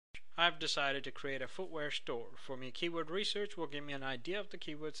I've decided to create a footwear store. For me, keyword research will give me an idea of the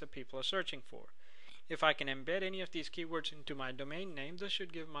keywords that people are searching for. If I can embed any of these keywords into my domain name, this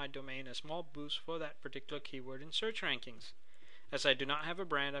should give my domain a small boost for that particular keyword in search rankings. As I do not have a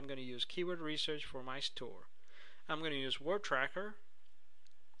brand, I'm going to use keyword research for my store. I'm going to use WordTracker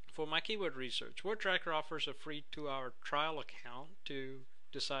for my keyword research. WordTracker offers a free 2-hour trial account to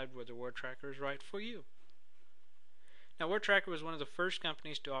decide whether WordTracker is right for you. Now, WordTracker was one of the first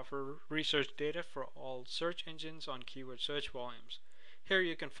companies to offer research data for all search engines on keyword search volumes. Here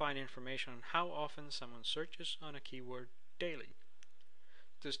you can find information on how often someone searches on a keyword daily.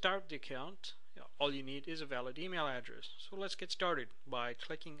 To start the account, all you need is a valid email address. So let's get started by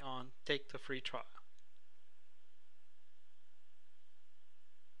clicking on Take the Free Trial.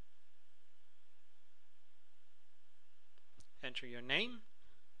 Enter your name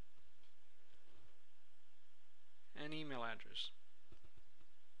and email address.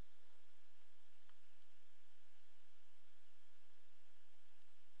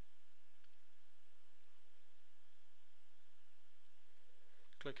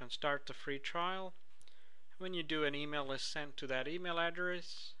 Click on Start the Free Trial. When you do, an email is sent to that email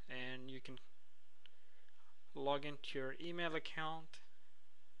address, and you can log into your email account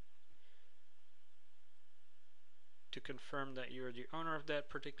to confirm that you're the owner of that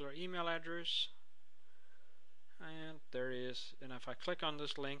particular email address. And there it is. And if I click on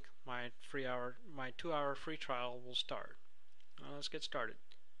this link, my 2-hour free trial will start. Now let's get started.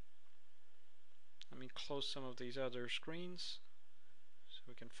 Let me close some of these other screens so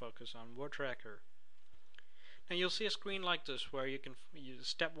we can focus on WordTracker. Now you'll see a screen like this where you can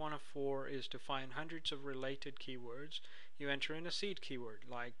step 1 of 4 is to find hundreds of related keywords. You enter in a seed keyword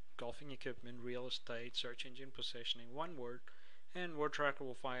like golfing equipment, real estate, search engine positioning, one word, and WordTracker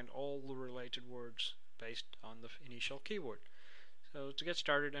will find all the related words based on the initial keyword. So to get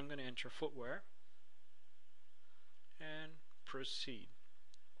started, I'm going to enter footwear and proceed.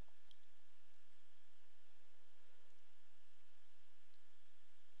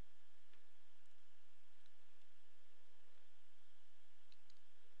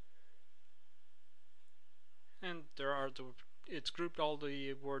 And it's grouped all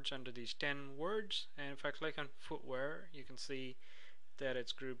the words under these 10 words, and if I click on footwear, you can see that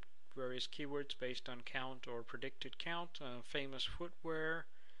it's grouped various keywords based on count or predicted count. Famous footwear,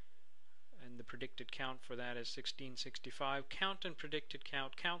 and the predicted count for that is 1665. Count and predicted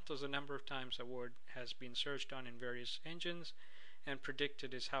count. Count is the number of times a word has been searched on in various engines, and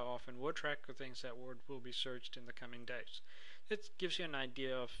predicted is how often WordTracker thinks that word will be searched in the coming days. It gives you an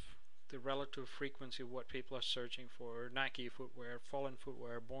idea of the relative frequency of what people are searching for. Nike footwear, Fallen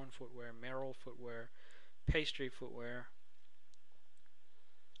footwear, Born footwear, Merrell footwear, Pastry footwear,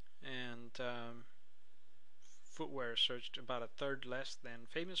 and footwear searched about a third less than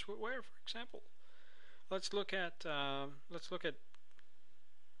famous footwear, for example. Let's look at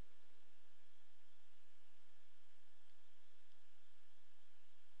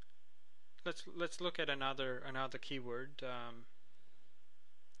another keyword.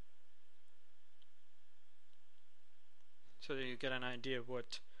 So that you get an idea of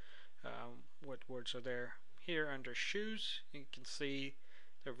what words are there. Here under shoes, you can see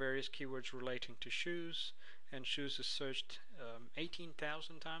there are various keywords relating to shoes, and shoes is searched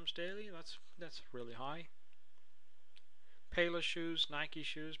 18,000 times daily. That's really high. Payless shoes, Nike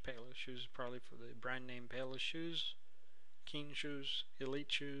shoes. Payless shoes is probably for the brand name Payless shoes. Keen shoes,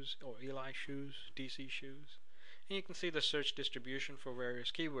 Elite shoes, or Eli shoes, DC shoes. And you can see the search distribution for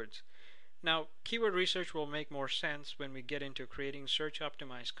various keywords. Now, keyword research will make more sense when we get into creating search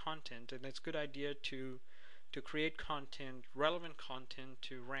optimized content, and it's a good idea to create content, relevant content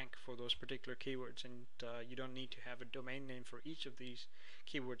to rank for those particular keywords, and you don't need to have a domain name for each of these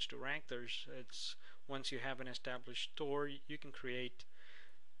keywords to rank. Once you have an established store, you can create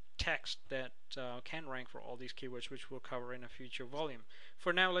text that can rank for all these keywords, which we'll cover in a future volume.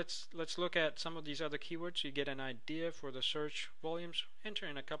 For now, let's look at some of these other keywords. You get an idea for the search volumes. Enter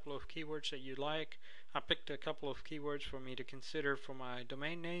in a couple of keywords that you like. I picked a couple of keywords for me to consider for my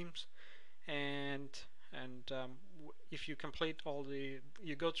domain names, and if you complete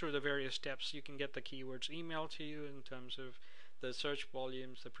you go through the various steps, you can get the keywords emailed to you in terms of the search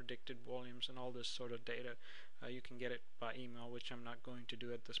volumes, the predicted volumes, and all this sort of data. You can get it by email, which I'm not going to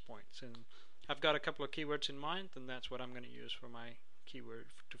do at this point. And I've got a couple of keywords in mind, and that's what I'm going to use for my keyword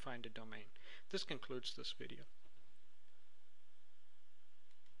to find a domain. This concludes this video.